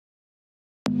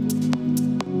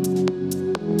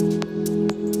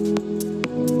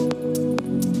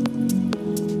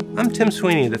I'm Tim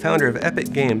Sweeney, the founder of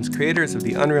Epic Games, creators of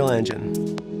the Unreal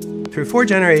Engine. Through 4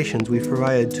 generations, we've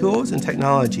provided tools and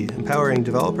technology empowering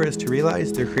developers to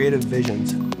realize their creative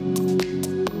visions.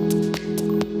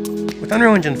 With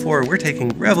Unreal Engine 4, we're taking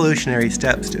revolutionary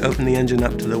steps to open the engine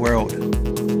up to the world.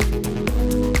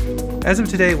 As of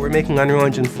today, we're making Unreal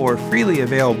Engine 4 freely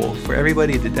available for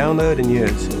everybody to download and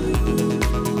use.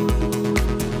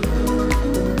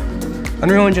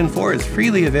 Unreal Engine 4 is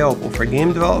freely available for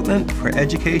game development, for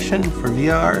education, for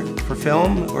VR, for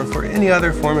film, or for any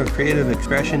other form of creative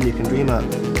expression you can dream up.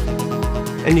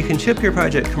 And you can ship your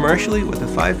project commercially with a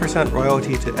 5%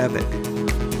 royalty to Epic.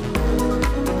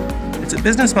 It's a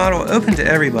business model open to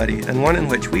everybody, and one in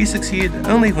which we succeed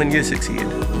only when you succeed.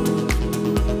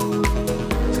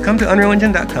 So come to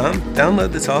UnrealEngine.com,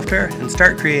 download the software, and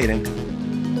start creating.